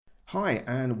Hi,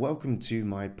 and welcome to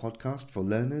my podcast for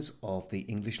learners of the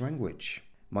English language.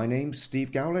 My name's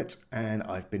Steve Gowlett, and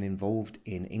I've been involved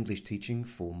in English teaching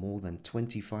for more than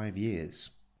 25 years.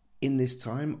 In this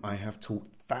time, I have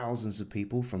taught thousands of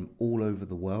people from all over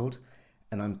the world,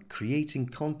 and I'm creating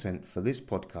content for this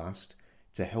podcast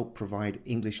to help provide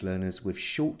English learners with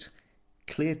short,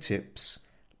 clear tips,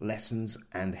 lessons,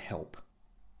 and help.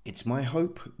 It's my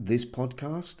hope this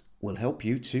podcast will help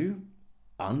you to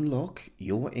unlock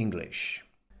your English.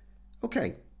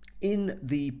 Okay, in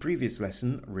the previous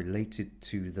lesson related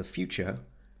to the future,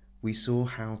 we saw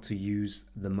how to use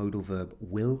the modal verb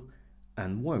will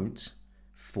and won't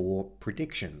for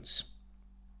predictions.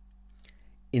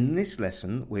 In this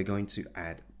lesson, we're going to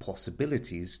add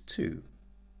possibilities too.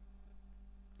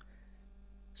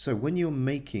 So when you're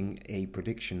making a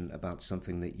prediction about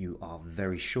something that you are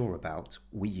very sure about,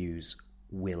 we use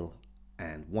will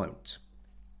and won't.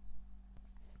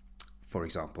 For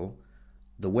example,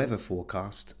 the weather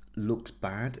forecast looks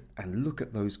bad and look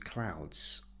at those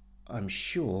clouds. I'm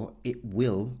sure it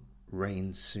will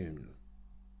rain soon.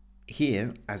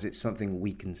 Here, as it's something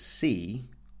we can see,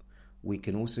 we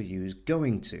can also use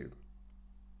going to.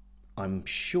 I'm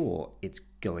sure it's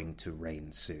going to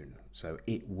rain soon. So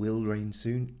it will rain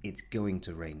soon, it's going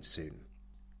to rain soon.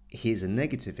 Here's a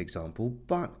negative example,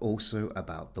 but also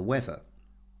about the weather.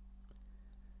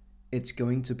 It's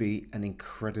going to be an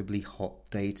incredibly hot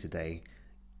day today.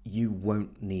 You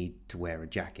won't need to wear a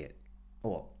jacket.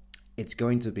 Or it's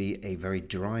going to be a very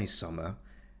dry summer.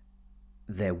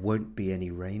 There won't be any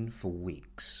rain for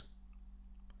weeks.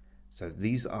 So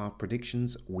these are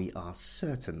predictions we are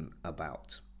certain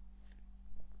about.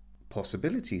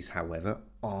 Possibilities, however,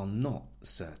 are not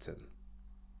certain.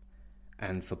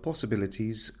 And for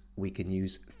possibilities, we can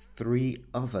use three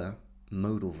other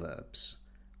modal verbs.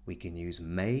 We can use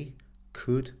may,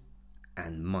 could,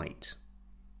 and might.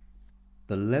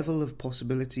 The level of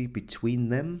possibility between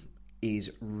them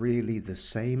is really the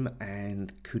same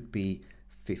and could be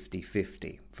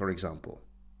 50-50. For example,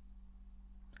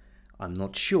 I'm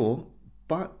not sure,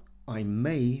 but I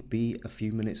may be a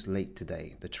few minutes late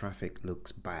today. The traffic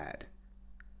looks bad.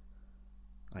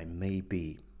 I may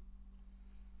be.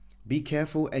 Be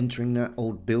careful entering that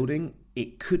old building.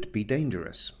 It could be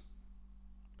dangerous.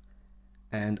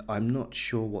 And I'm not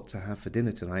sure what to have for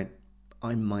dinner tonight.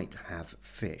 I might have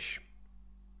fish.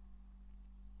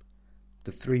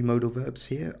 The three modal verbs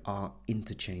here are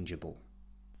interchangeable.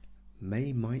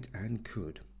 May, might, and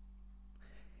could.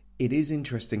 It is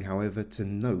interesting, however, to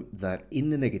note that in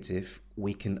the negative,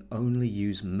 we can only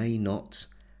use may not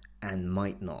and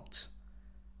might not.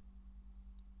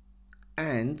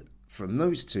 And from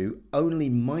those two, only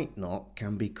might not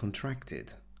can be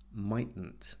contracted.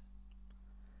 Mightn't.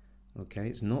 Okay,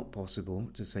 it's not possible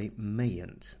to say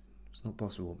mayn't. It's not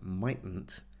possible.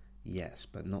 Mightn't, yes,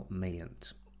 but not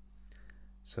mayn't.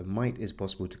 So might is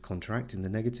possible to contract in the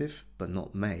negative, but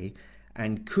not may.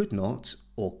 And could not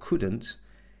or couldn't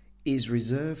is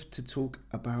reserved to talk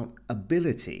about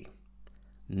ability,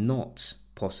 not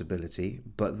possibility,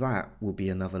 but that will be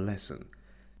another lesson.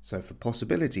 So for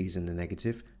possibilities in the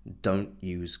negative, don't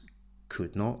use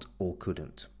could not or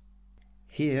couldn't.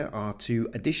 Here are two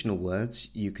additional words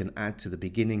you can add to the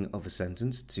beginning of a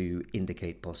sentence to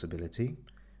indicate possibility.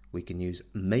 We can use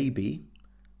maybe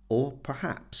or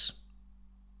perhaps.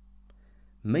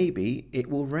 Maybe it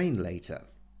will rain later.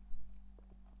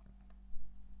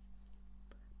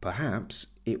 Perhaps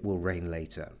it will rain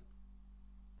later.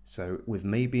 So with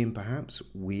maybe and perhaps,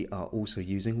 we are also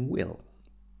using will.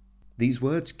 These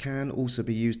words can also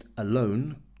be used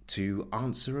alone to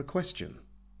answer a question.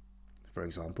 For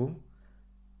example,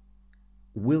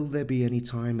 will there be any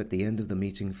time at the end of the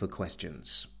meeting for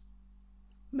questions?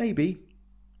 Maybe.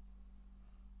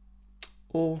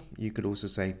 Or you could also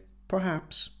say,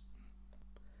 perhaps.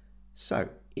 So,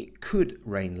 it could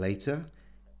rain later,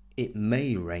 it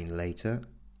may rain later,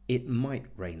 it might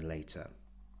rain later.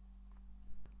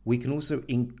 We can also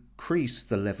increase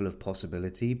the level of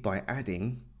possibility by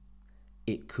adding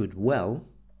it could well,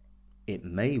 it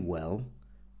may well,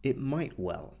 it might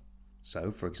well.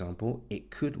 So, for example, it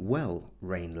could well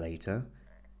rain later,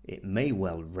 it may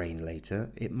well rain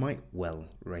later, it might well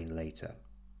rain later.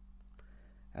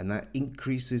 And that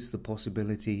increases the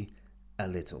possibility a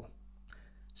little.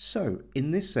 So,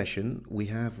 in this session, we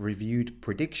have reviewed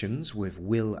predictions with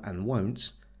will and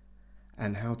won't,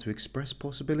 and how to express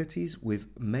possibilities with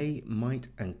may, might,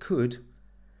 and could,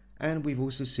 and we've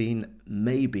also seen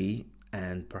maybe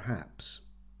and perhaps.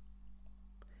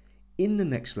 In the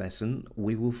next lesson,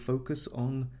 we will focus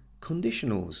on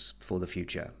conditionals for the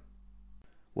future.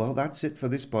 Well, that's it for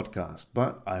this podcast,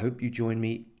 but I hope you join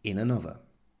me in another.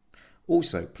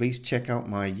 Also, please check out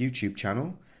my YouTube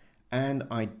channel, and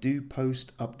I do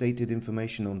post updated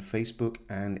information on Facebook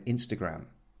and Instagram.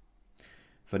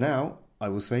 For now, I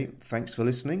will say thanks for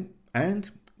listening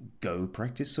and go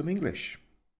practice some English.